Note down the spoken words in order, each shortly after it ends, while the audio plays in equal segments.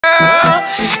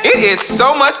It is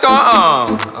so much going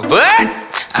on, but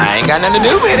I ain't got nothing to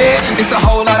do with it. It's a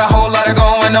whole lot of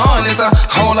going on. It's a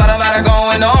whole lot of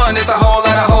going on. It's a whole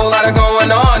lot of going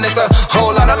on. It's a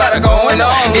whole lot of going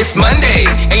on. It's Monday,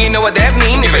 and you know what that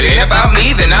mean? If it ain't about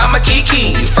me, then I'm a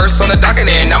Kiki. First on the docket,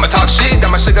 and I'ma talk shit.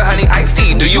 I'm a sugar honey iced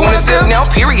tea. Do you wanna sip now?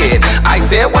 Period. I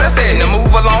said what I said. Now move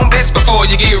along, bitch, before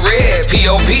you get red.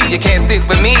 P.O.P. You can't sit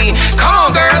with me. Come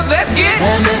on, girls, let's get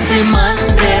Messy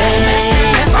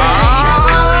Monday.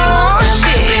 Oh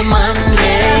shit. Monday.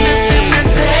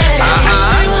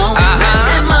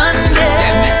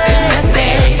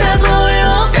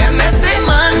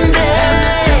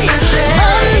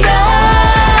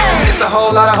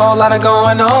 Whole lot of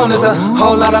going on. There's a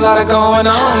whole lot of going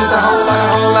on. There's a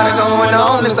whole lot of going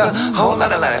on. There's a whole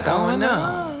lot of going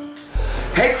on.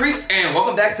 Hey creeps, and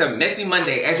welcome back to Messy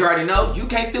Monday. As you already know, you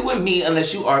can't sit with me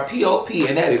unless you are P.O.P.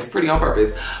 and that is pretty on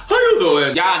purpose. How you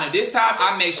doing? Y'all know this time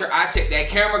I made sure I checked that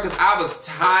camera because I was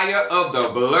tired of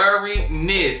the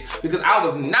blurriness. Because I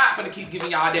was not gonna keep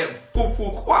giving y'all that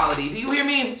foo-foo quality. Do you hear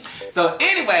me? So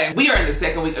anyway, we are in the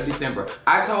second week of December.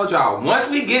 I told y'all, once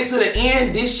we get to the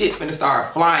end, this shit finna start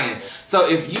flying. So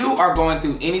if you are going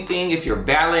through anything, if you're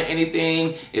battling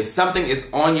anything, if something is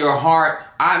on your heart,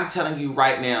 I'm telling you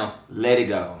right now, let it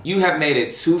go. You have made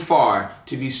it too far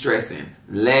to be stressing.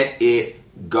 Let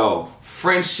it go.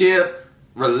 Friendship,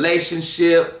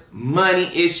 relationship,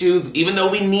 money issues, even though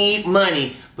we need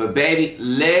money, but baby,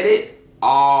 let it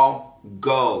all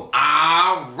go.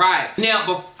 All right. Now,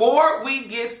 before we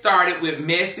get started with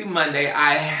Messy Monday,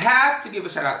 I have to give a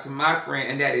shout out to my friend,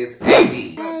 and that is AD.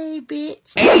 Hey, bitch.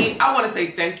 AD, I want to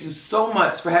say thank you so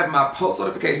much for having my post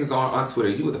notifications on Twitter.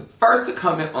 You were the first to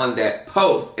comment on that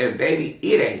post, and baby,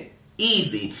 it ain't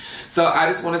easy. So I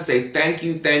just want to say thank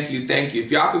you, thank you, thank you.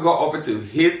 If y'all could go over to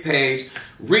his page,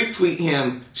 retweet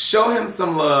him, show him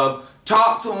some love,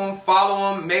 talk to him,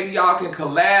 follow him. Maybe y'all can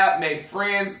collab, make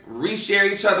friends,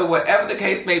 reshare each other, whatever the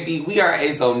case may be. We are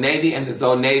a Zo Navy, and the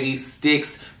Zo Navy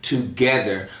sticks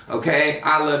together. Okay?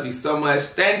 I love you so much.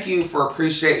 Thank you for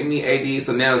appreciating me, AD.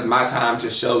 So now is my time to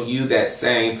show you that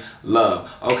same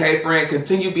love. Okay, friend?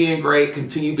 Continue being great,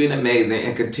 continue being amazing,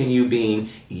 and continue being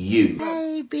you.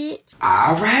 Hey, bitch.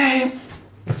 All right.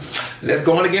 Let's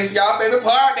go on against y'all favorite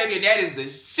part, baby. That is the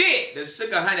shit, the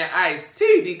sugar honey iced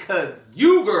tea, because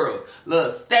you girls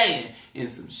love staying in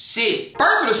some shit.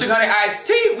 First with the sugar honey iced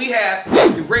tea, we have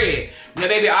Sexyredd. Now,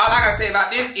 baby, all I gotta say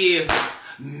about this is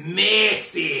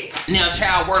messy. Now,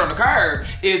 child, word on the curve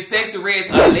is Sexyredd's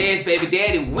alleged baby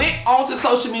daddy went onto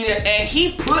social media and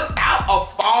he put out a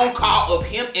phone call of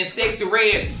him and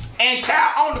Sexyredd. And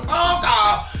child, on the phone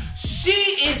call, she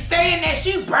is saying that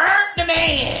she burned the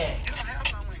man.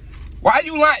 Why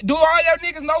you lying? Do all your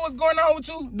niggas know what's going on with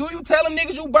you? Do you tell them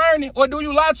niggas you burn it, or do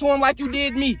you lie to them like you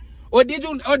did me? Or is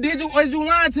you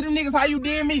lying to them niggas how you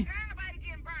did me? Everybody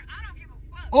getting burnt. I don't give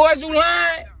a fuck. Or is you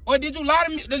lying? Or did you lie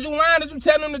to me? Did you lie? Did you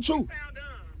tell them the truth?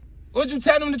 Or did you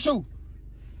tell them the truth?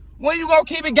 When you gonna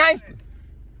keep it gangster?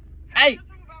 Hey.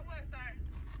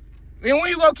 And when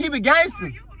you gonna keep it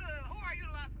gangster?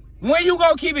 When you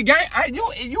gonna keep it gang?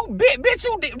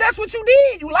 Bitch, that's what you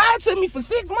did. You lied to me for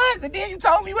 6 months, and then you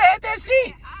told me you had that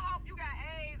shit. I hope you got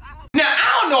AIDS. Now,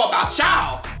 I don't know about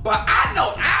y'all, but I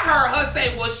know I heard her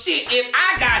say, well, shit, if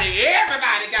I got it,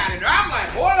 everybody got it. And I'm like,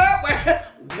 hold up,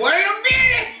 wait a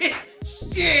minute.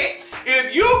 Shit,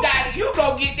 if you got it, you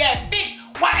go get that bitch.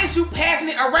 Why is you passing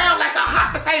it around like a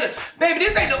hot potato? Baby,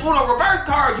 this ain't the Uno reverse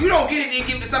card. You don't get it, then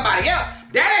give it to somebody else.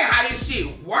 That ain't how this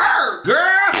shit works.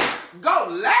 Girl, go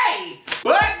lay.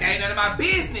 But that ain't none of my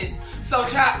business. So,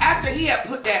 child, after he had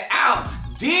put that out,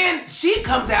 then she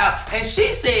comes out and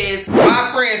she says,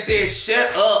 my friend says,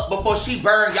 shut up before she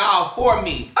burned y'all for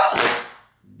me.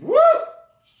 Woo!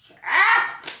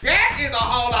 That is a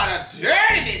whole lot of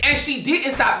dirtiness. And she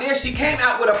didn't stop there. She came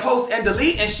out with a post and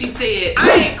delete, and she said,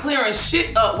 I ain't clearing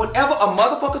shit up. Whatever a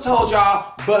motherfucker told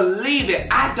y'all, believe it.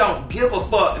 I don't give a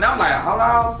fuck. And I'm like, hold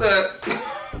on, sir.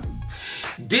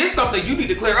 This something you need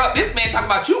to clear up. This man talking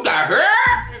about you got her.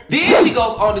 Then she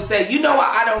goes on to say, you know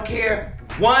why I don't care?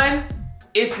 1,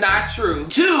 it's not true.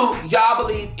 2, y'all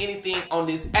believe anything on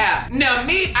this app. Now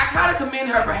me, I kind of commend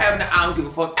her for having the I don't give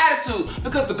a fuck attitude,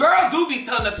 because the girl do be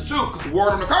telling us the truth. Because the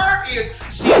word on the curve is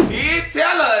she did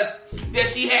tell us that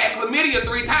she had chlamydia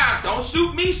 3 times. Don't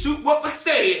shoot me, shoot what was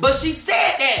said. But she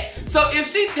said that. So if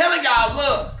she telling y'all,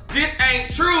 look, this ain't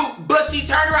true, but she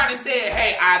turned around and said,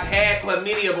 hey, I've had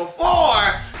chlamydia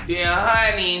before, then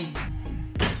honey,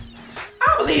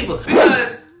 I believe her.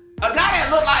 Because a guy that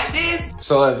look like this.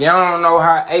 So if y'all don't know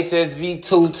how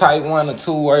HSV2 type 1 or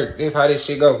 2 work, this how this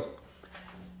shit go.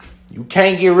 You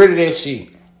can't get rid of that shit.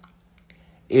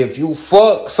 if you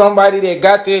fuck somebody that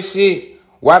got this shit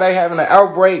while they having an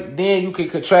outbreak, then you can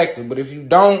contract it. But if you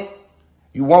don't,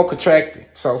 you won't contract it.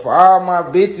 So for all my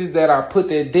bitches that I put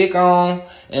their dick on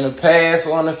in the past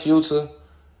or in the future,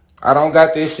 I don't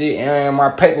got this shit and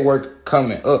my paperwork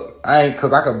coming up.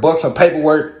 Cause I could buck some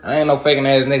paperwork. I ain't no faking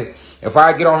ass nigga. If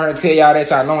I get on her and tell y'all that,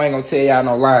 y'all know I ain't gonna tell y'all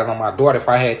no lies on my daughter. If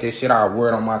I had this shit, I'd wear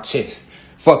it on my chest.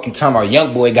 Fuck you talking about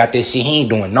young boy got this shit. He ain't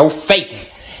doing no faking.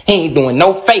 He ain't doing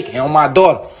no faking on my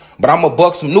daughter. But I'm gonna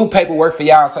buck some new paperwork for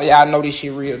y'all so y'all know this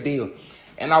shit real deal.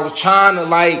 And I was trying to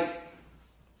like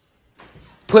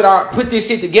put this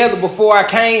shit together before I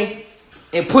came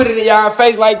and put it in y'all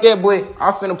face like that, but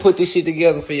I'm finna put this shit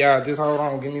together for y'all. Just hold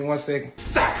on, give me 1 second.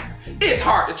 Sir, it's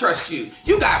hard to trust you.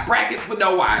 You got brackets with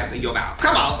no wires in your mouth.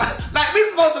 Come on. Like, we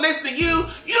supposed to listen to you.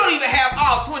 You don't even have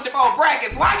all 24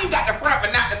 brackets. Why you got the front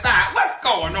but not the side? What's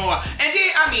going on? And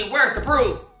then, I mean, where's the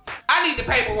proof? I need the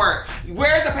paperwork.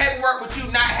 Where's the paperwork with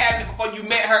you not having it before you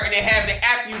met her and then having it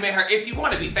after you met her? If you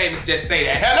want to be famous, just say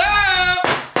that.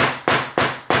 Hello?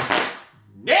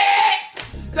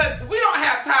 Next! Because we don't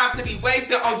have time to be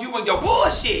wasted on you and your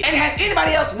bullshit. And has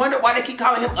anybody else wondered why they keep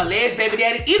calling him alleged baby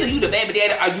daddy? Either you the baby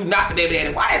daddy or you not the baby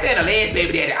daddy. Why is that an alleged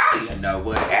baby daddy? I don't even know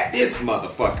what. At this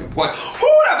motherfucking point, who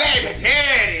the baby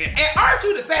daddy? And aren't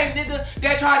you the same nigga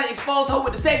that tried to expose her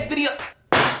with the sex video?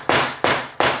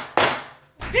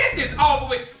 This is over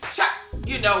with.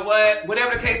 You know what?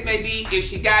 Whatever the case may be, if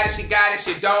she got it, she got it.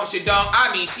 She don't, she don't.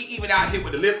 I mean, she even out here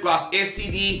with the lip gloss,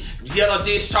 STD, yellow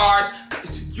discharge.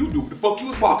 You knew what the fuck you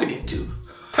was walking into.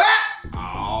 Ha!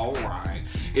 All right.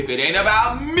 If it ain't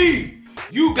about me,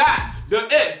 you got the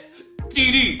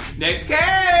STD. Next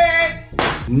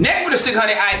case. Next with the Sugar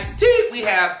Honey Iced Tea, we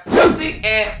have Tusi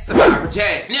and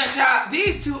Sexyredd. Now, child,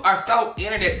 these two are so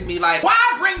internet to me. Like, why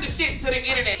bring the shit to the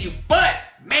internet? You bust,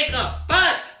 makeup,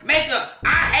 bust. Makeup,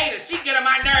 I hate her, she get on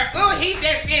my nerve. Ooh, he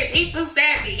just is, he too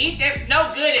sassy, he just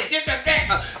no good and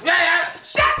disrespectful.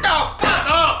 Shut the fuck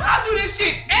up. I'll do this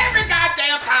shit every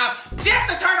goddamn time just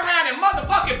to turn around and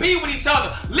motherfucking be with each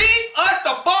other. Leave us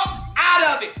the fuck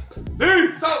out of it.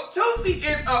 Leave. So Tusi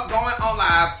is up going on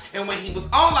live, and when he was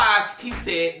on live, he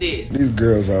said this. These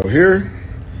girls out here,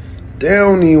 they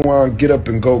don't even want to get up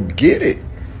and go get it.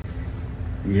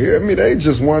 You hear me? They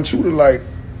just want you to like,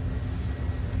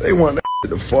 they want that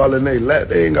to fall in their lap.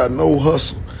 They ain't got no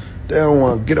hustle. They don't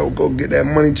want to get up, go get that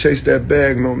money, chase that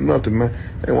bag, no nothing, man.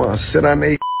 They want to sit on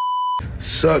their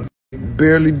suck,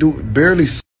 barely know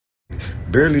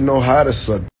how to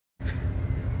suck,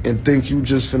 and think you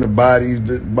just finna buy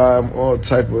them all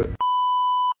type of.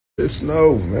 It's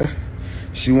no, man.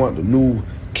 She want the new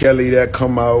Kelly that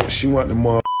come out. She want the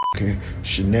motherfucking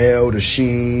Chanel, the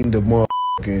Sheen, the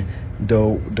motherfucking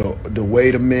the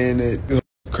wait a minute.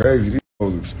 Crazy.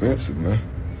 Was expensive, man,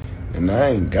 and I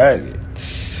ain't got it.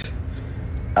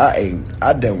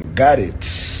 I don't got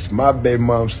it. My baby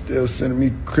mom still sending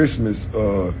me Christmas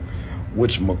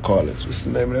whatchamacallits. What's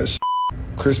the name of that shit?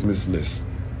 Christmas list.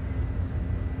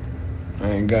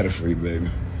 I ain't got it for you, baby.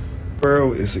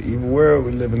 World, it's an evil world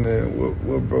we living in.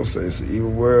 What bro say? It's an evil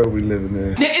world we living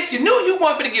in. Now, if you knew you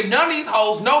weren't gonna give none of these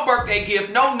hoes no birthday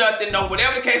gift, no nothing, no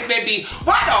whatever the case may be,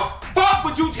 why the fuck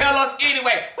would you tell us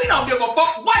anyway? We don't give a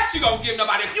fuck what you gonna give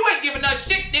nobody. If you ain't giving us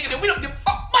shit, nigga, then we don't give a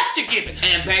fuck what you giving.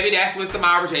 And baby, that's when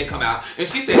Sexyredd come out. And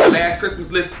she said the last Christmas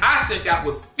list I sent out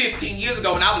was 15 years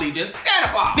ago when I believed in Santa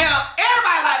Claus. Now,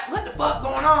 everybody like, what the fuck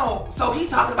going on? So he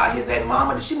talking about his baby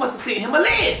mama and she must have sent him a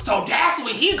list. So that's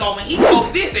when he go, when he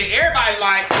posts this and everybody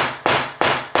like,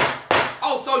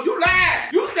 oh, so you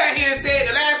lied. You sat here and said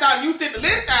the last time you sent the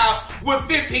list out was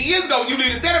 15 years ago when you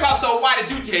leave the Santa Claus, so why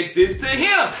did you text this to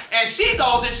him? And she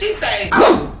goes and she say,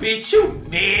 oh, bitch, you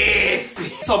messy.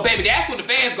 So, baby, that's when the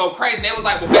fans go crazy. And they was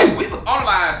like, well, baby, we was on the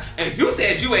line, and you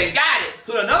said you ain't got it.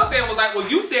 So another fan was like, well,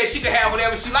 you said she could have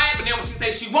whatever she liked, but then when she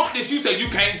said she want this, you said you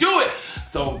can't do it.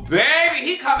 So, baby,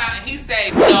 he come out and he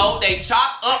say, no, they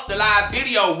chopped up the live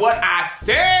video. What I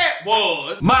said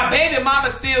was, my baby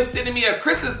mama still sending me a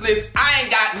Christmas list. I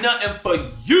ain't got nothing for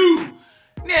you.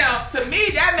 Now, to me,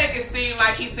 that make it seem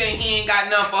like he said he ain't got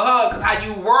nothing for her, because how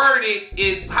you worded it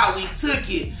is how we took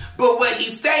it. But what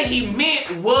he said he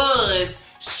meant was,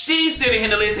 she's sitting here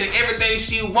to listen, and everything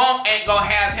she want ain't gonna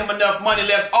have him enough money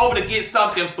left over to get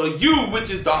something for you, which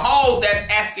is the hoes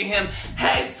that's asking him,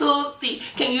 hey, Tusi,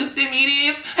 can you send me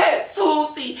this? Hey,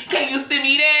 Tusi, can you send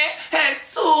me that? Hey,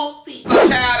 Tusi. So,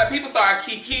 child, the people start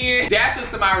kikiing.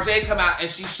 That's when Sexyredd come out and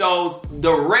she shows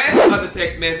the rest of the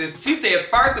text message. She said,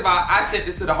 first of all, I sent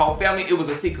this to the whole family. It was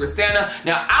a secret Santa.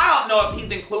 Now, I don't know if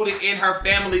he's included in her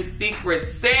family's secret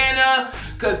Santa,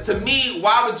 Because to me,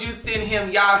 why would you send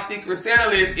him y'all Secret Santa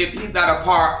list if he's not a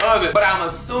part of it? But I'm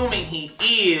assuming he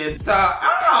is. So,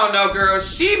 I don't know, girl.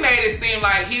 She made it seem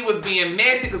like he was being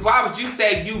messy. Because why would you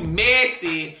say you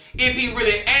messy if he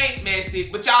really ain't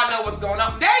messy? But y'all know what's going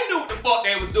on. They knew what the fuck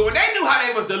they was doing. They knew how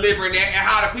they was delivering that and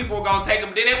how the people were going to take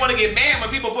them. Then they want to get mad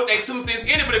when people put their 2 cents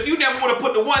in it. But if you never would have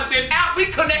put the 1 cent out, we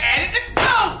couldn't have added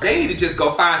the 2. They need to just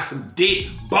go find some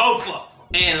dick. Both of them.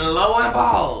 And lo and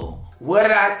behold, what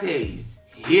did I tell you?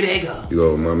 Here they go. You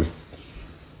go, mommy.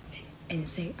 And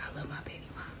say, I love my baby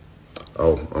mom.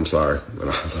 Oh, I'm sorry.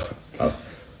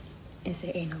 And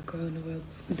say, ain't no girl in the world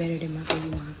better than my baby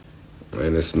mom.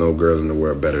 And there's no girl in the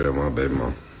world better than my baby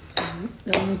mom.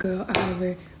 The only girl I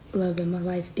ever love in my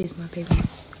life is my baby mom.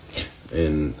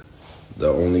 And the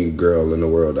only girl in the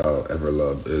world I'll ever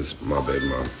love is my baby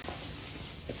mom.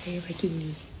 Say it like you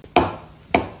mean.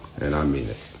 And I mean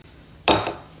it.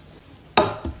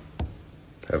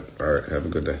 All right, have a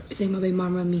good day. Say my baby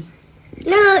mom run me.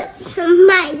 No, it's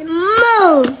my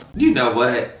mom. You know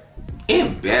what?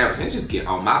 Embarrassing. Just get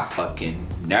on my fucking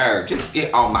nerve. Just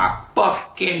get on my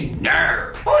fucking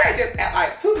nerve. Who they just act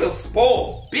like two little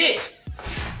spoiled bitches?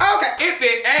 Okay, if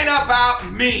it ain't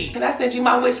about me, can I send you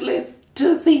my wish list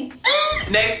to see?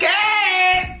 Next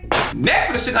case. Next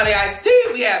for the Sugar Honey Iced Tea,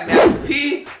 we have Master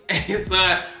P and his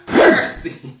son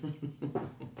Percy.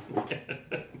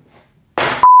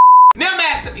 Now,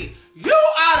 Master P, you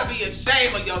ought to be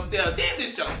ashamed of yourself. This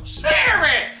is your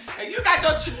children, and you got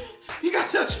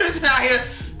your children out here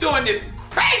doing this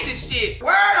crazy shit.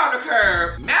 Word on the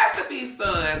curb, Master P's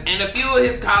son and a few of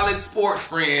his college sports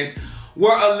friends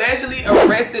were allegedly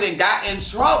arrested and got in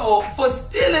trouble for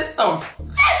stealing some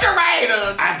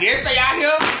refrigerators. I guess they out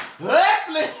here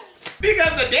hustling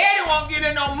because the daddy won't get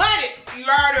in no money. You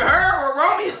already heard what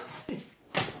Romeo said.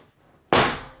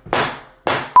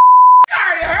 You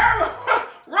already heard what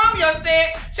Romeo said.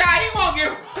 Child, he won't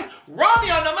get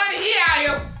Romeo no money. He out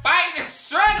here fighting and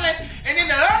struggling. And then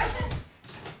the other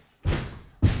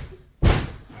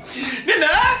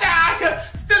child out here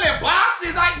stealing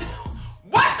boxes. Like,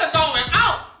 what's the going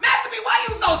on? Master P, why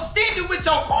you so stingy with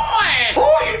your coin?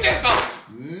 Ooh, you just so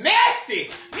messy.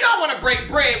 You don't want to break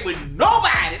bread with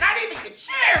nobody, not even your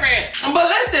children. But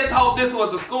let's just hope this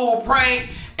was a school prank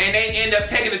and they end up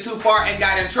taking it too far and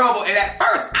got in trouble. And at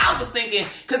first, I was thinking,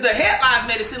 because the headlines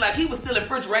made it seem like he was stealing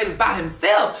refrigerators by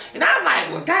himself. And I'm like,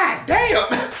 well, god damn,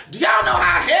 do y'all know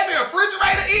how heavy a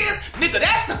refrigerator is? Nigga,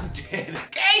 that's some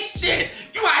dedication.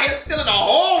 You out here stealing a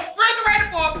whole refrigerator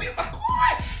for a piece of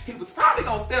coin? He was probably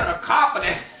gonna sell the copper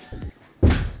that.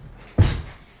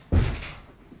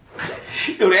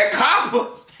 Yo, that copper.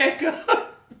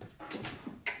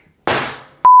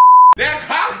 That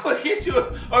copper get you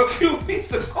a cute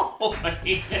piece of coin.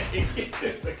 Can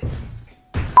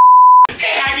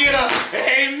I get a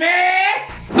amen?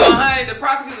 So, honey, the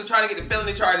prosecutors are trying to get the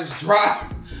felony charges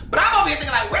dropped. But I'm over here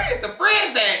thinking, like, where is the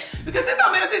friends at? Because this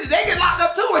don't mean did they get locked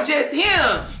up too or just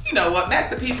him? You know what?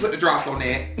 Master P put the drop on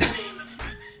that.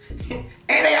 Ain't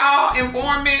they all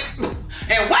informant?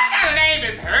 And what kind of name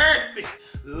is Hersey?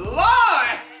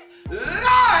 Lord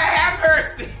have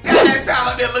mercy. Got that child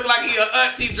up there look like he an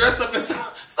auntie dressed up in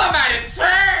somebody's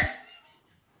church.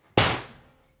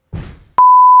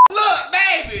 Look,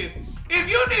 baby, if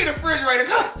you need a refrigerator,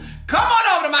 come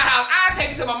on over to my house. I'll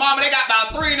take you to my mama. They got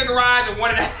about 3 in the garage and 1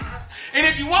 in the house. And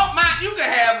if you want mine, you can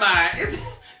have mine.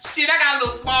 Shit, I got a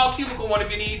little small cubicle one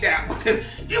if you need that one.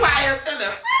 You out here in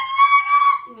the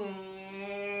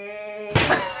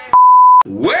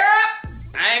well,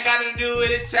 I ain't got nothing to do with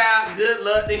it, child. Good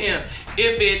luck to him.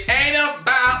 If it ain't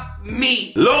about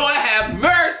me, Lord have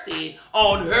mercy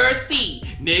on her seed.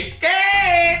 Next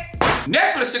case.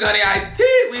 Next for the Sugar Honey Iced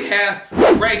Tea, we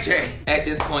have Ray J. At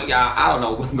this point, y'all, I don't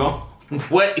know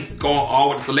what is going on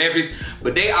with the celebrities,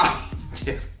 but they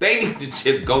need to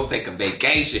just go take a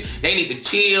vacation. They need to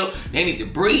chill, they need to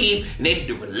breathe, and they need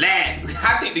to relax.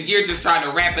 I think the year just trying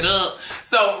to wrap it up.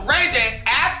 So Ray J,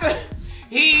 after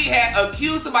he had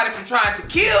accused somebody from trying to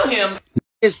kill him.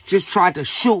 Niggas just tried to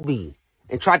shoot me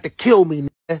and tried to kill me, nigga.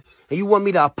 And you want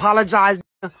me to apologize,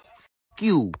 nigga? Fuck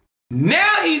you.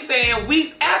 Now he's saying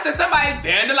weeks after somebody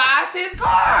vandalized his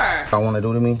car. What I want to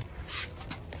do to me?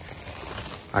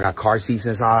 I got car seats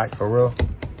inside, for real.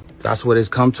 That's what it's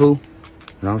come to. You know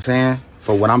what I'm saying?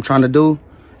 For what I'm trying to do.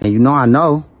 And you know I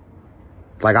know.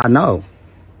 Like, I know.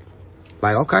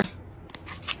 Like, okay.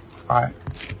 All right.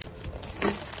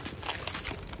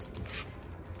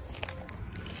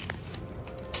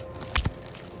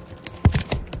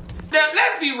 Now,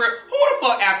 let's be real. Who the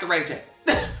fuck after Ray J?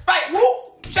 Right?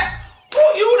 Who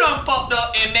you done fucked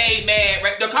up and made mad?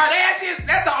 Right? The Kardashians?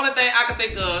 That's the only thing I can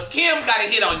think of. Kim got a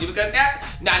hit on you because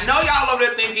Now, I know y'all over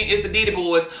there thinking it's the Diddy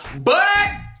boys, but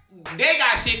they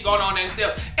got shit going on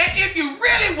themselves. And if you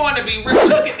really want to be real,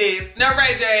 look at this. Now,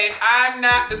 Ray J, I'm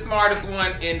not the smartest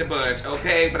one in the bunch,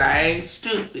 okay? But I ain't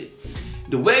stupid.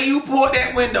 The way you pulled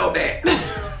that window back,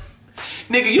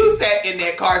 nigga, you sat in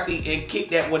that car seat and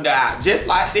kicked that window out just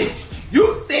like this.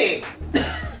 You said,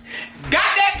 got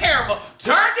that camera,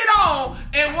 turned it on,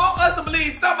 and want us to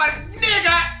believe somebody,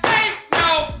 nigga, ain't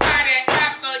nobody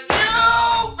after you.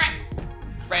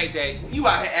 Ray J, you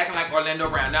out here acting like Orlando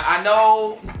Brown. Now, I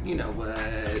know, you know what?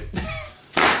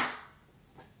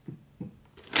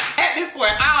 At this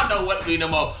point, I don't know what to be no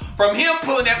more. From him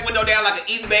pulling that window down like an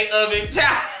East Bay oven,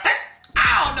 child,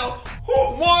 I don't know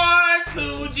who. 1,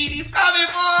 2, GD's coming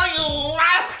for you.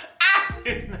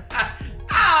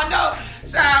 I don't know.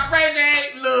 Child, Ray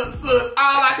J, look, sis,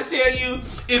 all I can tell you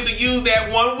is to use that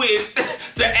one wish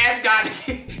to ask God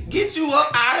to get you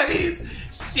up out of this.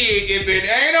 Shit, if it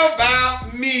ain't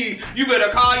about me, you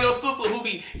better call your sister who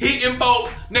be hitting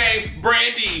folks named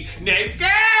Brandy. Next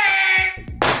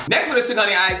game! Next with the Sugar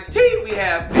Honey Iced Tea, we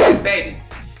have Bad Baby.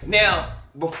 Now,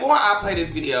 before I play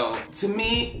this video, to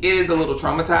me, it is a little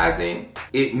traumatizing.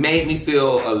 It made me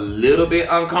feel a little bit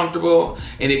uncomfortable,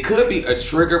 and it could be a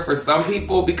trigger for some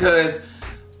people because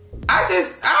I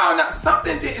don't know,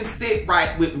 something didn't sit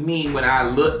right with me when I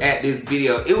looked at this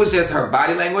video. It was just her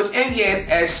body language, and yes,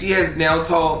 as she has now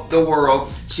told the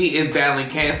world, she is battling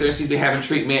cancer, and she's been having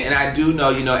treatment, and I do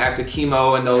know, you know, after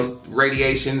chemo and those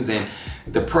radiations and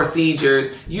the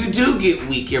procedures, you do get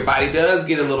weak. Your body does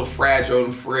get a little fragile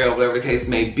and frail, whatever the case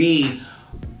may be.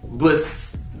 But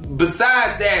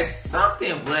besides that,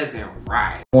 something wasn't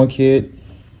right. One kid,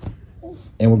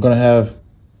 and we're gonna have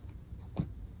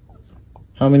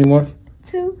how many more?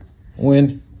 2.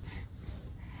 When?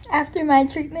 After my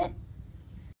treatment.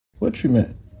 What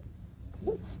treatment?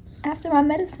 After my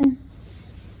medicine.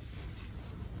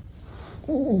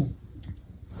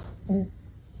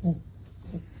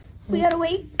 We gotta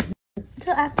wait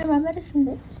until after my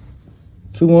medicine.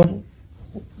 2 more?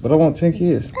 But I want 10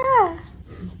 kids. Ah.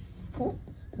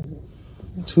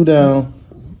 2 down,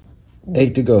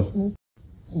 8 to go.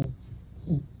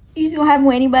 You just gonna have them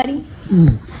with anybody?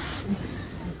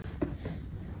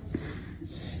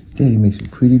 Daddy makes some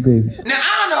pretty babies. Now,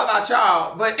 I don't know about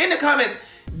y'all, but in the comments,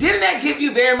 didn't that give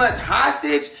you very much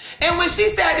hostage? And when she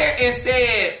sat there and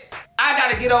said, I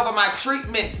gotta get over my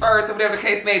treatments first, or whatever the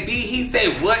case may be, he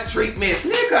said, what treatments?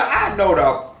 Nigga, I know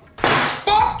the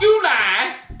fuck you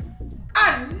lying.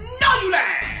 I know you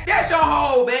lying. That's your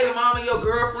whole baby mama, your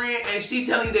girlfriend, and she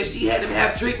telling you that she had to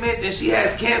have treatments and she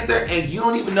has cancer, and you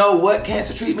don't even know what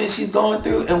cancer treatment she's going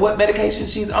through and what medication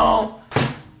she's on.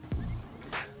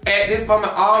 At this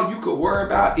moment, all you could worry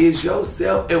about is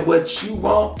yourself and what you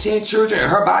want. 10 children, and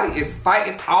her body is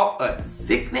fighting off a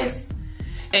sickness,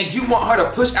 and you want her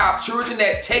to push out children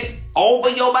that takes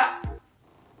over your body?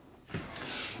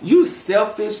 You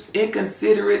selfish,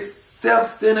 inconsiderate,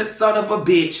 self-centered son of a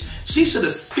bitch. She should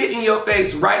have spit in your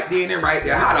face right then and right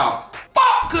there. How the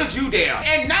fuck could you dare?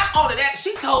 And not only that,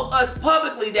 she told us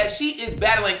publicly that she is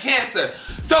battling cancer.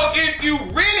 So if you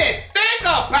really think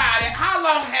about it, how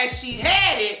long has she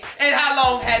had it and how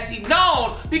long has he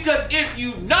known? Because if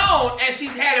you've known and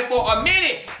she's had it for a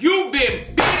minute, you've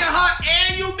been beating her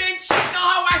and you've been cheating on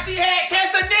her while she had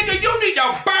cancer. Nigga, you need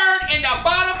to burn in the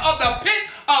bottom of the pit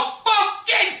of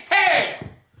fucking hell.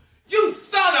 You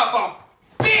son of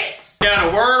a bitch. Now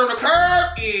the word on the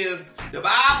curb is, the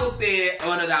Bible said,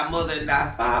 honor thy mother and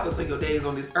thy father so your days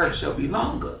on this earth shall be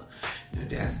longer. And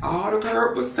that's all the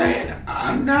curb was saying.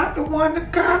 I'm not the one to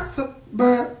gossip,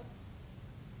 but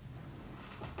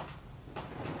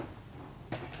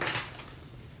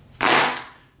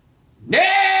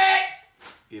next!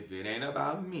 If it ain't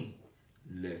about me,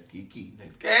 let's keep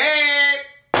next case.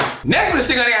 Next with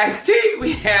the Sugar Honey Iced Tea,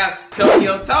 we have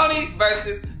Tokyo Toni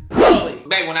versus Chloe.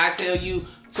 Babe, when I tell you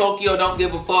Tokyo don't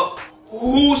give a fuck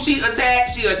who she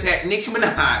attacked Nicki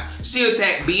Minaj, she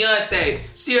attacked Beyonce,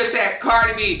 she attacked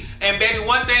Cardi B, and baby,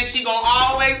 one thing she gonna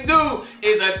always do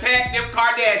is attack them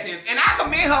Kardashians. And I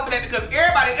commend her for that because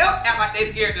everybody else act like they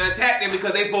scared to attack them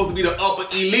because they supposed to be the upper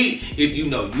elite. If you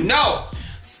know, you know.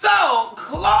 So,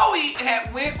 Chloe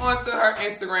had went onto her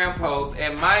Instagram post,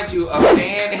 and mind you, a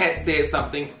fan had said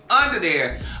something under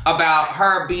there about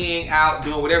her being out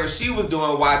doing whatever she was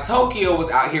doing while Tokyo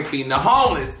was out here feeding the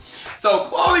homeless. So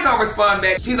Chloe gonna respond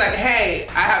back. She's like, hey,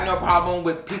 I have no problem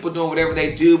with people doing whatever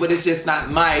they do, but it's just not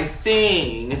my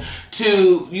thing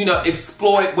to, you know,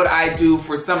 exploit what I do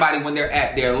for somebody when they're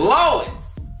at their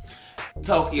lowest.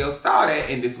 Tokyo saw that,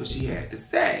 and this is what she had to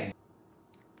say.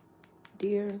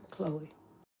 Dear Chloe,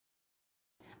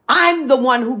 I'm the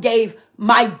one who gave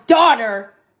my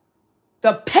daughter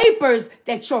The papers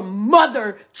that your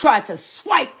mother tried to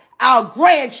swipe our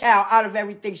grandchild out of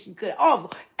everything she could ever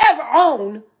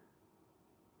own.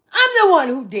 I'm the one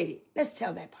who did it. Let's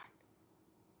tell that part.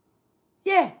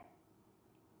 Yeah.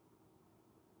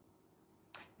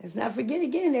 Let's not forget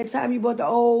again that time you brought the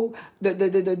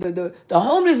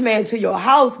homeless man to your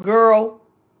house, girl.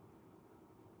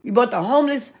 You brought the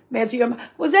homeless man to your house.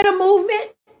 Was that a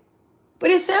movement? But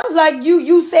it sounds like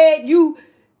you said you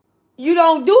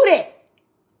don't do that.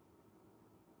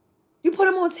 You put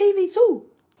him on TV too.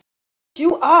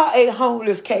 You are a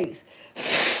homeless case.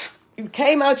 You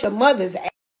came out your mother's ass.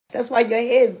 That's why your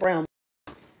hair's brown.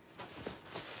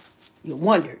 You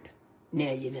wondered.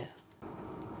 Now you know.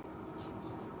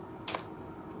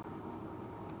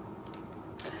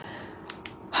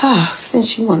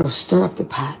 Since you want to stir up the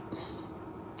pot,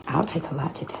 I'll take a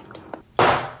lie detector.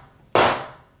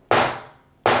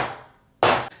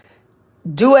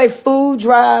 Do a food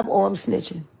drive or I'm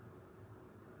snitching.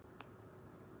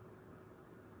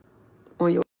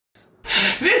 On your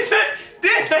This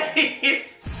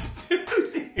is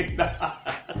stupid.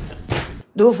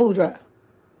 Do a food drive.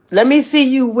 Let me see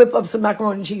you whip up some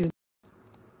macaroni and cheese.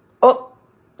 Oh,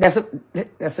 that's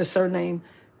a surname,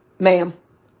 ma'am.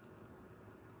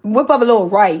 Whip up a little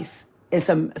rice and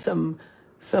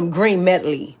some green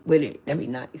medley with it. That'd be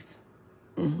nice.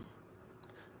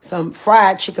 Some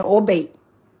fried chicken or baked.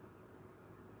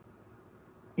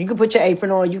 You can put your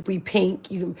apron on. You can be pink.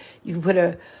 You can put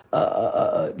a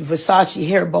Versace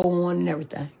hair bow on and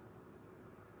everything.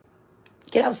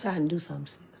 Get outside and do something,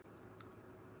 sis.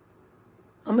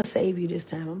 I'm gonna save you this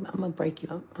time. I'm gonna break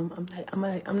you. I'm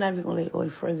not even gonna let it go any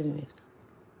further than this.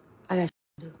 I got shit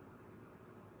to do.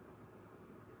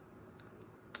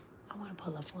 I wanna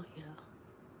pull up on you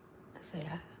and say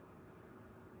hi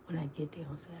when I get there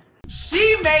on Saturday.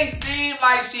 She may seem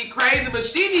like she crazy, but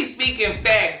she be speaking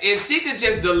facts. If she could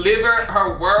just deliver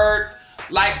her words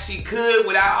like she could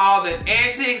without all the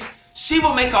antics, she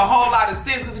will make a whole lot of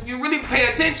sense. Because if you really pay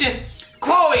attention,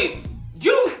 Chloe,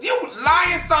 you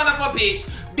lying son of a bitch,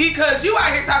 because you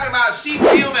out here talking about she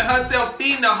filming herself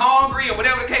feeding the hungry or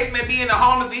whatever the case may be in the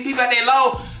homeless, these people at their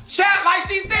low. Chat, like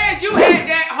she said, you had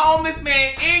that homeless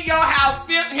man in your house,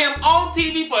 filmed him on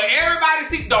TV for everybody to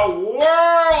see, the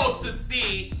world to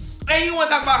see. And you want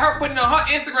to talk about her putting it on her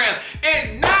Instagram.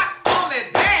 And not only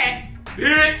that,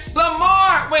 bitch,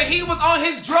 Lamar, when he was on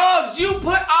his drugs, you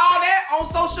put all that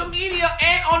on social media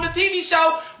and on the TV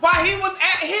show while he was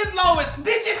at his lowest.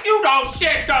 Bitch, if you don't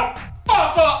shut the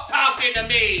fuck up talking to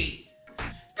me.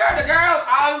 Girl, the girls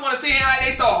always want to see how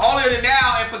they so holier than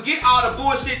thou and forget all the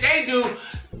bullshit they do.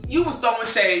 You was throwing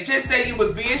shade. Just say you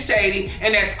was being shady,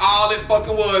 and that's all it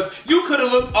fucking was. You could have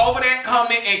looked over that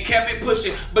comment and kept it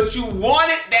pushing, but you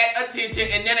wanted that attention,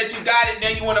 and then that you got it, now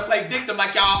you want to play victim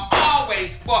like y'all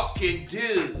always fucking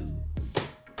do.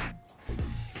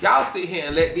 Y'all sit here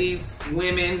and let these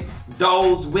women,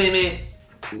 those women,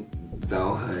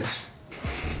 so hush.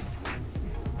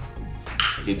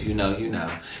 If you know, you know.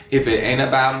 If it ain't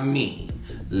about me,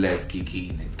 let's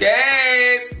kiki. Let's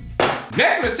get.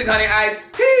 Next with Chick Honey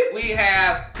Iced Tea, we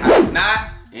have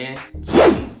KaiCenat and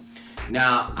GiGi.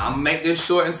 Now, I'm gonna make this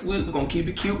short and sweet. We're gonna keep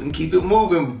it cute and keep it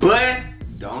moving, but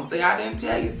don't say I didn't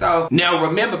tell you so. Now,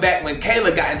 remember back when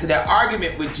Kayla got into that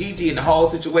argument with GiGi and the whole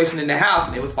situation in the house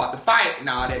and they was about to fight and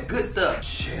all that good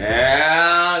stuff.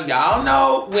 Yeah, y'all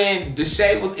know when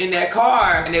Deshae was in that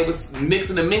car and they was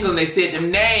mixing and mingling, they said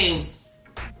them names.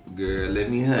 Girl, let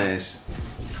me hush.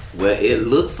 Well, it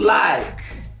looks like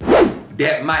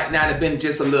that might not have been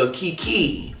just a little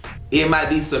kiki. It might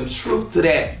be some truth to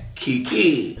that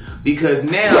kiki. Because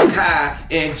now Kai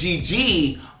and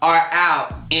GiGi are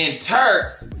out in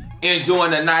Turks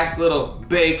enjoying a nice little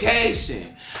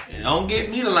vacation. And don't get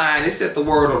me the line, it's just a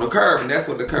word on the curb, and that's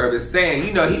what the curb is saying.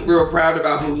 You know, he real proud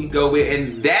about who he go with,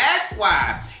 and that's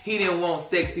why he didn't want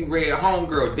Sexyredd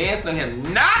homegirl dancing on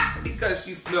him. Not because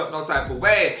she smelled no type of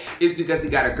way. It's because he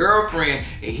got a girlfriend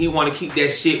and he want to keep that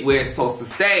shit where it's supposed to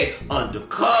stay,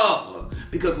 undercover.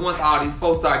 Because once all these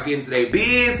folks start getting to their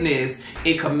business,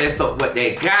 it can mess up what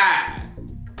they got.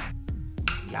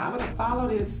 Y'all better follow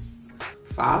this.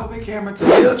 Follow the camera.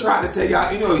 Tamil tried to tell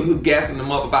y'all, you know, he was gassing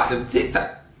them up about them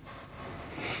TikTok.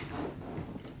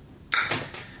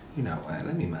 You know what?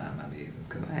 Let me mind my business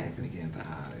because I ain't finna get into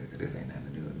all this. This ain't nothing to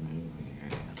do with me.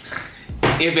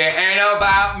 If it ain't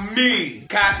about me,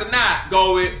 KaiCenat,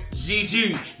 go with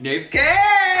GiGi. Next case.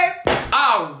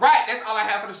 All right, that's all I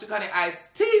have for the Chick Honey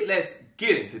Iced Tea. Let's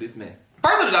get into this mess.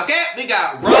 First on the docket, we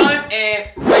got Run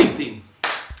and Racing.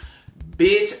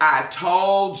 Bitch, I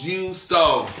told you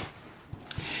so.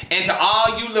 And to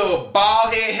all you little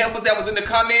bald head helpers that was in the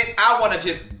comments, I want to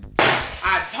just,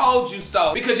 I told you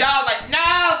so. Because y'all was like,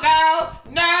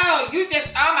 no, you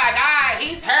just, oh my God,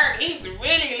 he's hurt. He's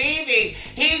really leaving.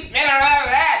 He's blah, blah, blah,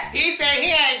 blah. He said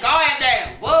he ain't going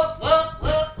there. Whoop.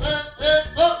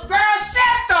 Girl,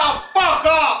 shut the fuck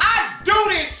up. I do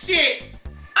this shit.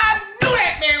 I knew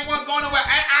that man wasn't going nowhere.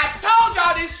 And I told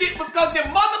y'all this shit was because the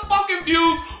motherfucking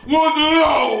views was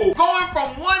low. Going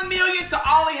from 1 million to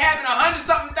only having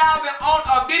 100-something thousand on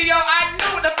a video, I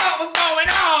knew what the fuck was going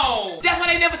on. That's why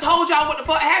they never told y'all what the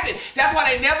fuck happened. That's why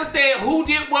they never said who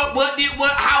did what did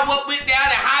what, how what went down,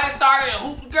 and how it started, and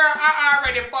who. Girl, I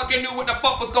already fucking knew what the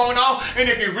fuck was going on. And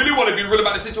if you really want to be real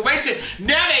about the situation,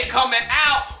 now they coming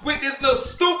out with this little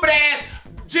stupid ass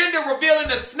gender revealing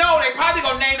the Snow. They probably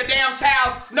gonna name the damn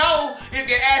child Snow, if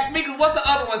you ask me, because what's the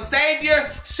other one?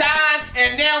 Savior, Shine,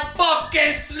 and now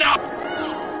fucking Snow.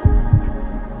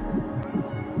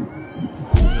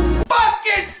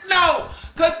 Fucking Snow.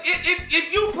 Because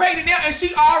if you pregnant now and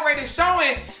she already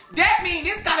showing, that means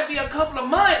it's gotta be a couple of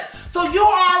months. So you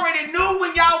already knew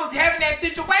when y'all was having that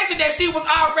situation that she was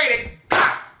already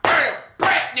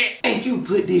pregnant. And you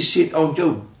put this shit on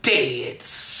your dead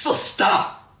sister.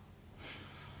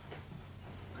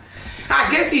 I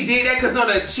guess he did that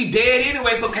because she dead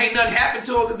anyway, so can't nothing happen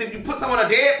to her. Because if you put someone on a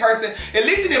dead person, at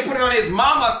least he didn't put it on his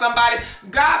mama or somebody.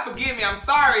 God forgive me, I'm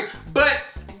sorry, but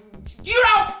you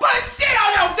don't put shit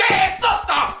on your dead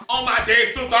sister. On my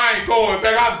dead sister, I ain't going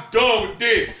back. I'm done with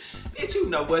this. Bitch, you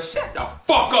know what? Shut the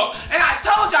fuck up. And I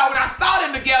told y'all when I saw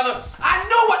them together, I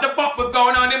knew what the fuck was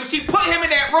going on. And when she put him in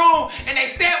that room and they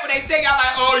said what they said, y'all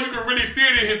like, oh, you can really see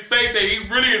it in his face that he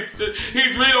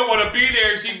really don't want to be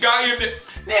there. And she got him to.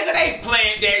 Nigga, they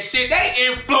playing that shit.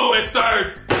 They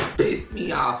influencers. Piss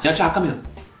me off. Now, y'all come here.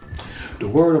 The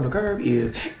word on the curb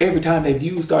is every time their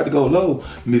views start to go low,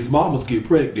 Miss Mamas get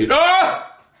pregnant.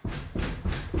 Ah!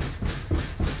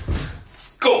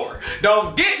 Score.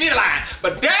 Don't get me lying,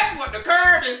 but that's what the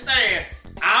curve is saying.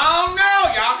 I don't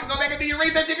know. Y'all can go back and do your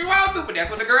research if you want to, but that's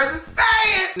what the girls is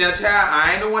saying. Now, child,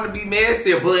 I ain't the one to be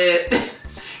messy, but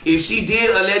if she did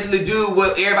allegedly do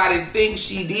what everybody thinks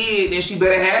she did, then she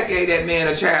better have gave that man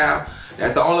a child.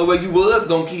 That's the only way you was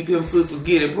gonna keep him sis was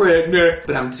getting pregnant.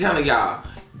 But I'm telling y'all,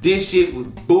 this shit was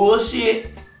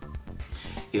bullshit.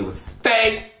 It was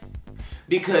fake.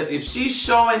 Because if she's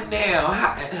showing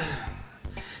now,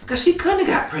 because she couldn't have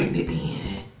got pregnant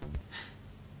then.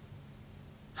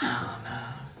 I don't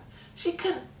know. She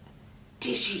couldn't.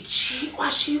 Did she cheat while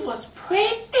she was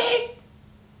pregnant?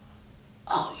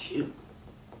 Oh, you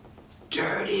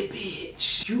dirty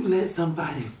bitch. You let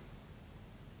somebody.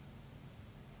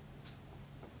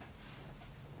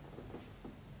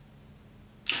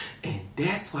 And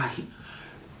that's why he.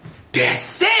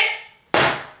 That's it!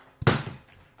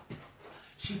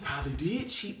 She probably did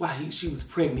cheat while she was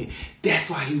pregnant. That's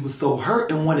why he was so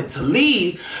hurt and wanted to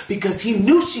leave, because he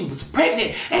knew she was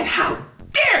pregnant. And how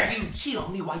dare you cheat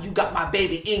on me while you got my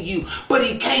baby in you? But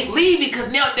he can't leave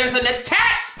because now there's an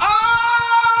attach.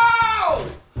 Oh!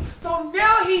 So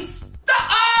now he's stuck.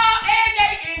 Oh, and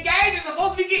they engaged. They're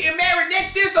supposed to be getting married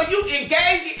next year. So you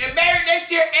engaged, getting married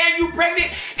next year, and you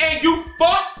pregnant, and you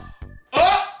fucked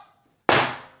up.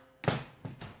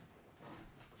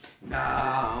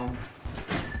 No.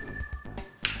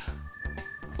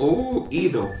 Oh,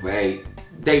 either way,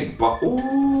 they bought. Ooh,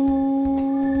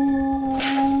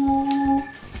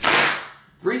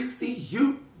 Reese,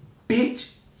 you bitch,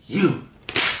 you.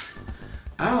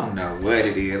 I don't know what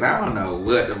it is. I don't know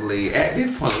what to believe. At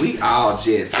this point, we all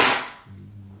just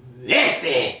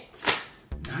listen.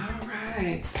 All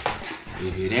right.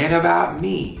 If it ain't about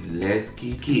me, let's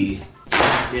GiGi.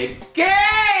 Next game.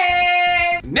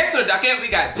 Next on the docket, we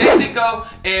got Jessica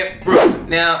and Brooke.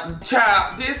 Now,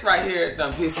 child, this right here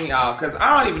done pissed me off because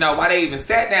I don't even know why they even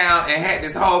sat down and had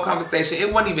this whole conversation.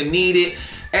 It wasn't even needed.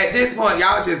 At this point,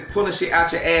 y'all just pulling shit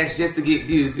out your ass just to get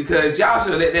views because y'all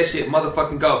should have let that shit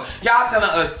motherfucking go. Y'all telling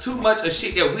us too much of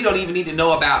shit that we don't even need to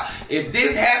know about. If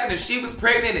this happened, if she was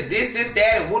pregnant, and this,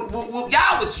 that, and whoop, whoop, whoop.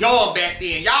 Y'all was young back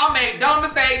then. Y'all made dumb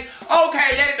mistakes.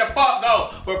 Okay, let it the fuck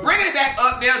go. But bringing it back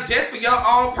up now just for your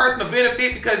own personal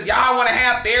benefit because y'all want to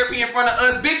have therapy in front of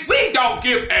us, bitch, we don't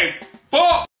give a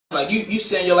fuck. Like you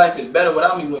saying your life is better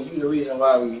without me when you the reason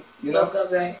why we, you know?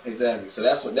 Okay. Exactly. So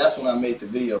that's when I made the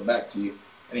video back to you.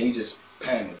 And then you just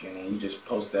panic and then you just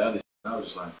post the other shit. I was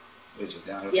just like, bitch, it's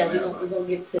down here. Yeah, we're gonna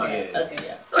get to that. Yeah. Okay,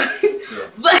 yeah.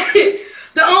 But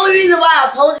the only reason why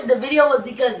I posted the video was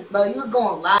because, bro, you was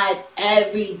going live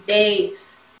every day.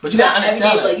 But you gotta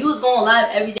understand but you was going live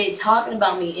every day talking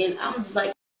about me, and I'm just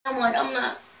like, I'm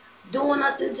not doing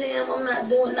nothing to him. I'm not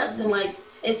doing nothing. Like,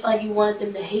 it's like you wanted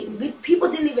them to hate me.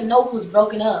 People didn't even know who was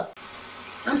broken up.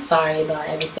 I'm sorry about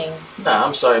everything. Nah,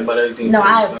 I'm sorry about everything. No, too,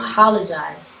 I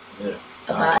apologize. Yeah.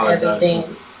 About everything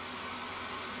too.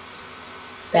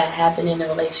 That happened in the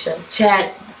relationship.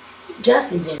 Chad,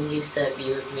 Justin didn't used to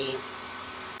abuse me.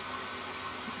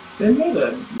 They know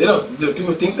that. Do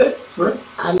people think that? For real?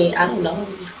 I mean, I don't know. I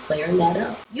was just clearing that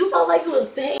up. You felt like you was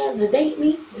paying to date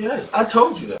me? Yes, I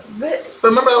told you that. But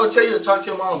remember I would tell you to talk to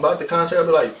your mom about the contract. I'd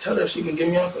be like, tell her if she can get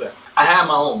me on for that. I had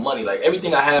my own money. Like,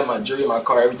 everything I had, my jewelry, my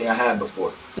car, everything I had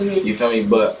before. You feel me?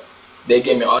 But they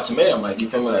gave me an ultimatum. Like, you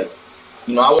feel me? Like,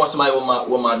 you know, I want somebody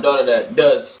with my daughter that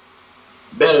does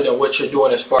better than what you're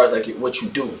doing as far as, like, what you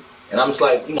do. And I'm just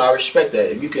like, you know, I respect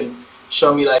that. If you can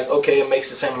show me, like, okay, it makes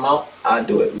the same amount, I'll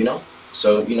do it, you know?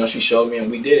 So, you know, she showed me and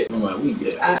we did it. I'm like, we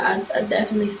did it. I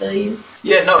definitely feel you.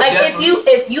 Yeah, no, like, definitely.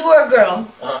 if you were a girl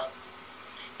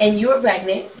and you were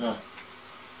pregnant,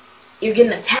 you're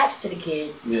getting attached to the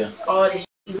kid. Yeah. All this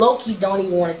you low-key don't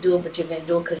even want to do it, but you're going to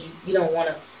do it because you don't want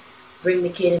to bring the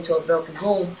kid into a broken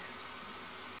home.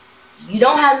 You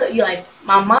don't have, you're like,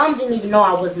 my mom didn't even know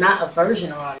I was not a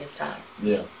virgin around this time.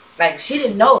 Yeah. Like, she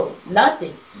didn't know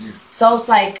nothing. So it's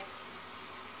like,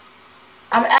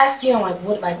 I'm asking you, like,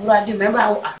 what do I do? Remember,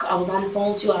 I was on the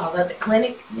phone with you. I was at the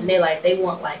clinic, and they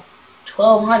want like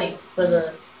 $1,200 for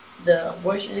the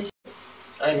abortion and shit.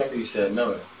 I remember you said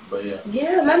no, but yeah.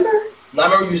 Yeah, remember? No, I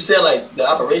remember you said like the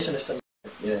operation or something.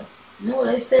 Yeah. No,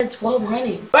 they said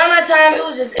 $1,200. Around that time,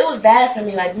 it was bad for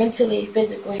me, like mentally,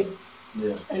 physically,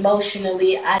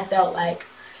 emotionally. I felt like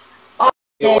all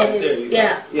I feel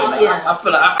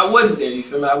like I wasn't there. You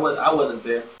feel me? I wasn't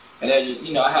there. And there's just,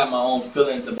 you know, I have my own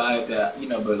feelings about it that, you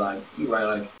know, but like, you're right,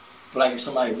 like, I feel like if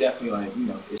somebody definitely, like, you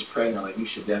know, is pregnant, like, you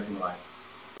should definitely, like,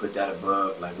 put that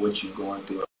above, like, what you going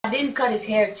through. I didn't cut his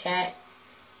hair, Chad.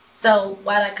 So,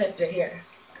 why'd I cut your hair?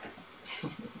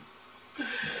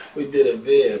 We did a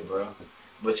vid, bro.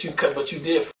 But you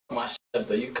did f my shit up,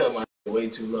 though. You cut my shit way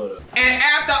too low, though. And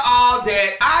after all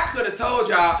that, I could have told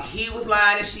y'all he was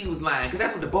lying and she was lying. Because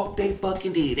that's what they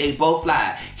fucking did. They both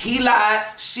lied. He lied,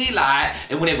 she lied.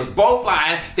 And when they was both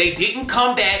lying, they didn't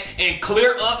come back and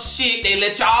clear up shit. They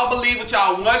let y'all believe what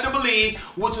y'all wanted to believe,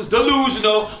 which was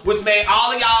delusional, which made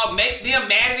all of y'all make them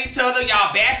mad at each other,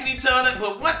 y'all bashing each other.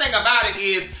 But one thing about it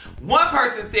is, one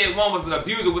person said one was an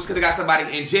abuser, which could have got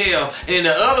somebody in jail, and then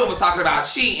the other one was talking about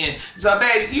cheating. So,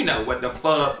 baby, you know what the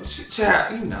fuck.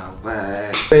 Child, you know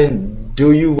what. And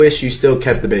do you wish you still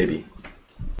kept the baby?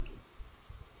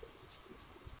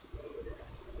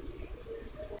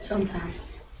 Sometimes.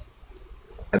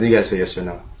 I think you gotta say yes or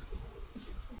no.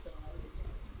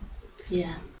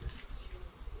 Yeah.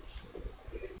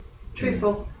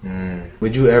 Truthful.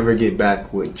 Would you ever get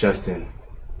back with Justin?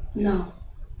 No.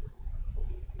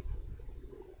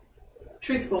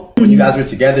 Truthful. When you guys were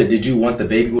together, did you want the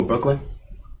baby with Brooklyn?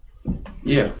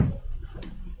 Yeah.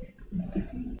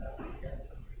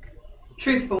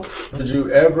 Truthful. Did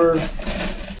you ever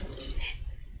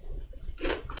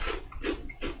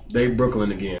date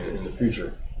Brooklyn again in the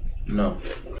future? No.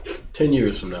 10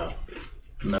 years from now?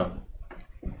 No.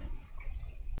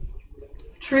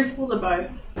 Truthful to both.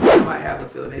 I might have a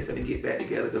feeling they finna get back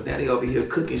together because now they over here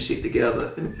cooking shit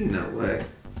together. And you know what?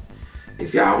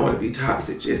 If y'all want to be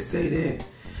toxic, just say that.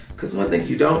 Because one thing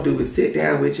you don't do is sit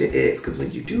down with your ex. Because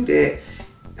when you do that,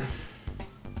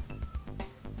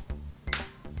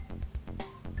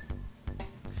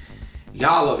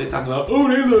 y'all over there talking about, oh,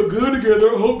 they look good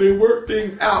together. I hope they work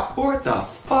things out. For the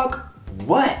fuck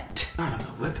what? I don't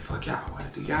know what the fuck y'all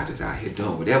want to do. Y'all just out here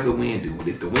doing whatever the wind do.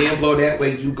 If the wind blow that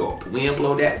way, you go. If the wind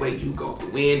blow that way, you go. If the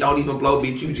wind don't even blow,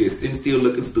 bitch, you just sitting still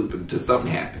looking stupid until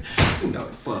something happen. You know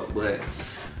the fuck what.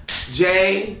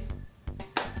 Jay,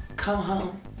 come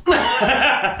home. Oh,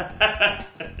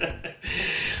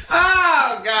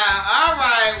 God. All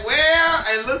right. Well,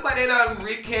 it looks like they done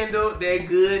rekindled. They're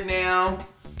good now.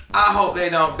 I hope they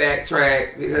don't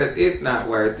backtrack because it's not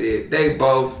worth it. They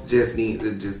both just need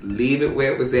to just leave it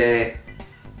where it was at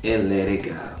and let it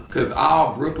go. Because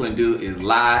all Brooklyn do is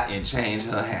lie and change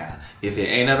her hair. If it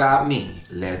ain't about me,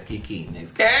 let's GiGi.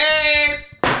 Next case.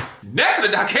 Next to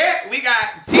the docket, we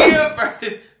got Tia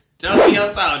versus Tony. Now,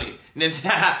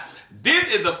 this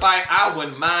is a fight I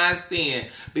wouldn't mind seeing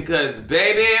because,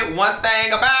 baby, one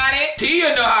thing about it,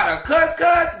 Tia know how to cuss,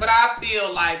 but I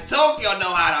feel like Tokyo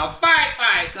know how to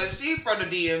fight, because she from the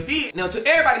DMV. Now, to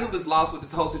everybody who was lost with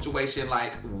this whole situation,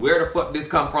 like, where the fuck this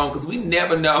come from, because we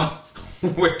never know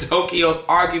where Tokyo's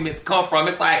arguments come from.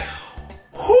 It's like,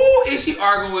 who is she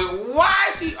arguing with? Why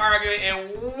is she arguing? And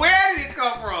where did it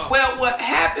come from? Well, what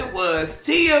happened was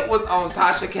Tia was on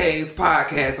Tasha K's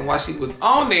podcast, and while she was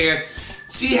on there,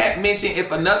 she had mentioned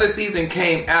if another season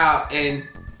came out and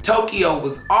Tokyo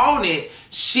was on it,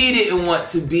 she didn't want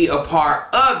to be a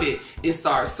part of it. It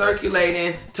started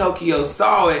circulating. Tokyo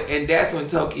saw it, and that's when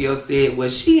Tokyo said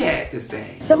what she had to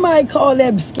say. Somebody call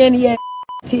that skinny ass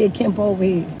TiaKemp over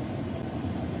here.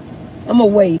 I'ma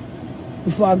wait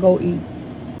before I go eat.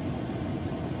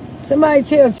 Somebody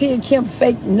tell TiaKemp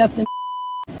fake nothing,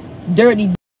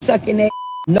 dirty sucking that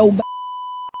nobody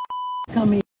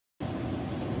come here.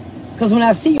 Cause when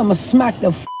I see you, I'ma smack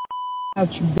the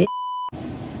out you, bitch.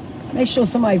 Make sure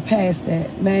somebody pass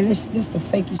that. Man, this the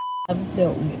fakest I've ever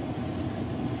dealt with.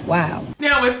 Wow.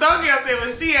 Now when Tokyo said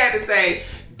what she had to say,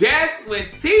 that's when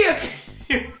Tia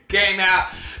came out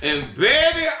and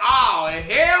baby, all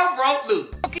hell broke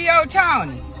loose. Tokyo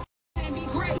Tony.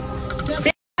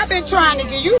 I've been trying to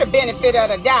give you the benefit of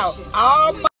the doubt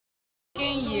all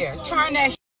fucking year. Turn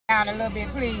that down a little bit,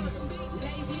 please.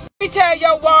 Let me tell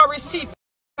your Walrus chief,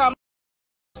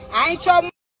 I ain't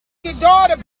your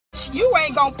daughter. You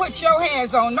ain't gonna put your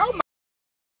hands on no.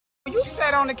 You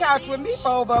sat on the couch with me for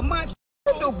over a month.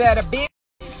 You do better, bitch.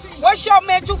 What's your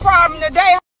mental problem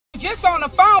today? Just on the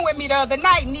phone with me the other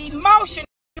night, need motion.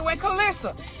 You and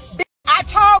Calissa. Bitch, I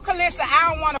told Calissa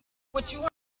I don't want to with you.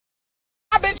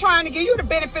 I've been trying to give you the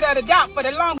benefit of the doubt for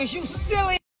the longest. You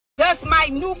silly Dust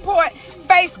Mike Newport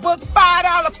Facebook $5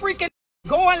 freaking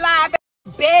going live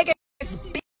begging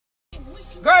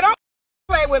bitch. Girl, don't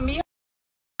play with me.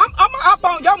 I'm up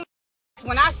on your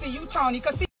when I see you, Tony,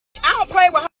 cause see, I don't play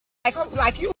with her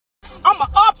like you. I'm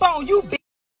up on you, bitch.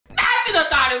 I should have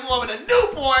thought this woman a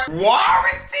Newport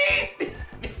Walrus team.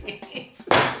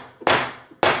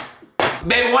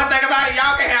 Baby, one thing about it,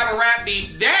 y'all can have a rap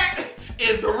beef. That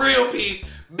is the real beef.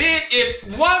 Bitch,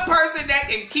 if one person that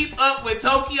can keep up with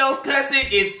Tokyo's cussing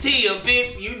is Tia,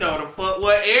 bitch, you know the fuck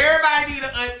what. Everybody need an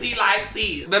auntie like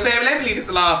Tia. But baby, let me leave this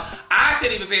alone. I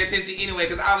couldn't even pay attention anyway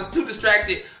because I was too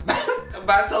distracted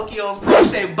by Tokyo's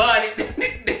crochet bonnet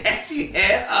that she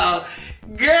had on.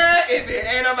 Girl, if it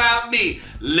ain't about me,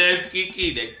 let's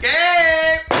Kiki next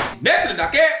game. Next in the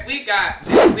docket, we got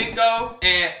Cinco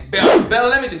and Bella. Bella,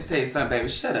 let me just tell you something, baby.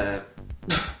 Shut up.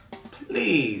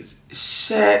 Please,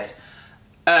 shut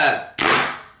up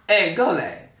and go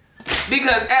lay.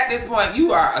 Because at this point,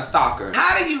 you are a stalker.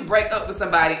 How do you break up with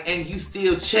somebody and you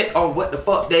still check on what the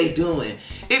fuck they doing?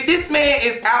 If this man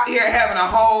is out here having a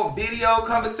whole video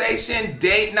conversation,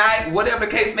 date night, whatever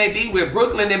the case may be with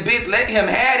Brooklyn, then bitch, let him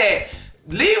have that.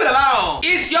 Leave it alone.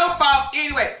 It's your fault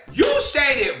anyway. You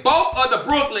shaded both of the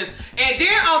Brooklyns, and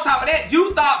then on top of that,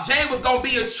 you thought Jay was gonna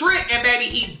be a trick, and baby,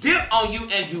 he dipped on you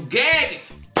and you gagging.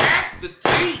 That's the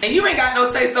tea. And you ain't got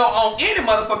no say so on any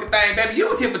motherfucking thing, baby. You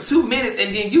was here for 2 minutes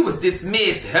and then you was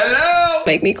dismissed. Hello?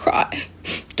 Make me cry.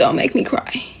 Don't make me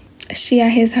cry. She at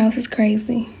his house is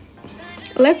crazy.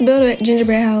 Let's build a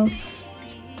gingerbread house.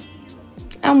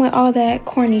 I'm with all that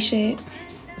corny shit.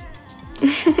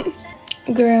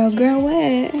 Girl,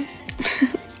 what?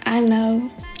 I know.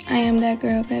 I am that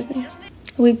girl, baby.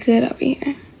 We good over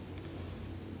here.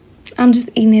 I'm just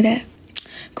eating it up.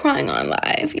 Crying on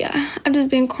live, yeah. I've just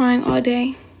been crying all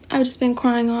day. I've just been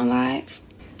crying on live.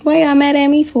 What y'all mad at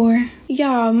me for?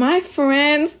 Y'all, my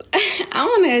friends, I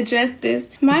want to address this.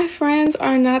 My friends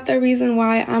are not the reason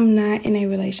why I'm not in a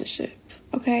relationship,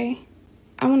 okay?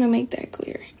 I want to make that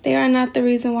clear. They are not the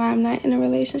reason why I'm not in a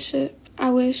relationship.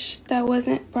 I wish that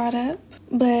wasn't brought up,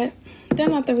 but they're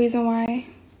not the reason why.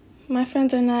 My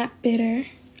friends are not bitter,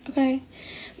 okay?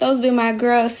 Those been my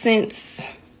girls since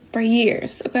for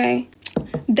years, okay?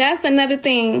 That's another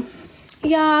thing.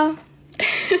 Y'all,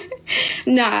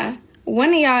 nah, one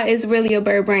of y'all is really a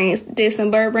bird brain, did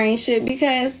some bird brain shit,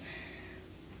 because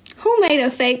who made a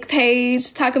fake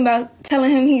page talking about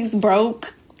telling him he's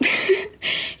broke?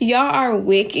 Y'all are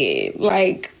wicked.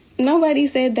 Like, nobody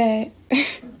said that.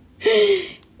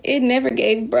 It never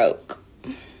gave broke.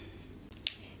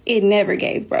 It never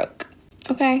gave broke,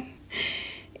 okay?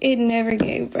 It never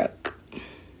gave broke.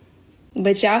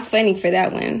 But y'all funny for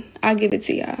that one. I'll give it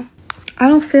to y'all. I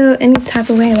don't feel any type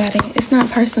of way about it. It's not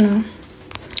personal.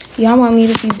 Y'all want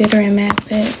me to be bitter and mad,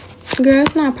 but girl,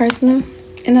 it's not personal.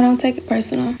 And I don't take it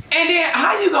personal. And then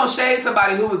how you gonna shade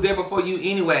somebody who was there before you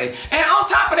anyway? And on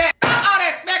top of that, all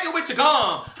that smacking with your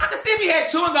gum. I can see if you had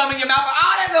chewing gum in your mouth, but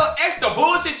all that little extra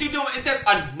bullshit you doing is just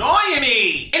annoying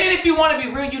me. And then if you want to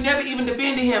be real, you never even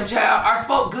defended him, child, or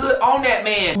spoke good on that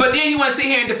man. But then you want to sit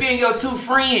here and defend your two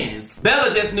friends.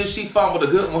 Bella just knew she fumbled a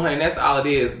good one, and that's all it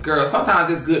is. Girl,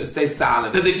 sometimes it's good to stay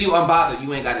silent. Because if you unbothered,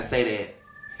 you ain't got to say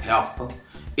that. Helpful.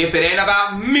 If it ain't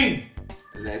about me,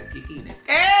 let's kick in it.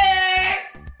 Hey!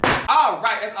 All All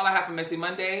right, that's all I have for Messy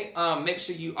Monday. Make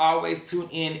sure you always tune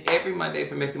in every Monday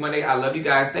for Messy Monday. I love you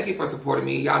guys. Thank you for supporting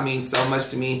me. Y'all mean so much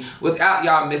to me. Without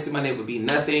y'all, Messy Monday would be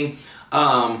nothing.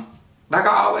 Like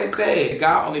I always say,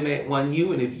 God only made one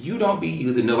you, and if you don't be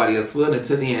you, then nobody else will. And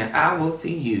until the end, I will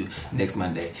see you next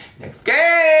Monday. Next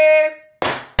guest.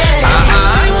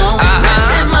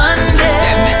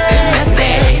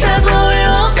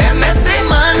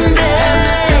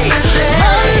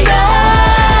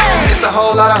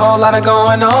 Whole lot of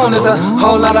going on. There's a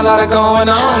whole lot of going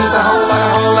on. There's a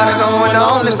whole lot of going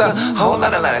on. There's a whole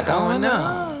lot of going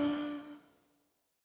on.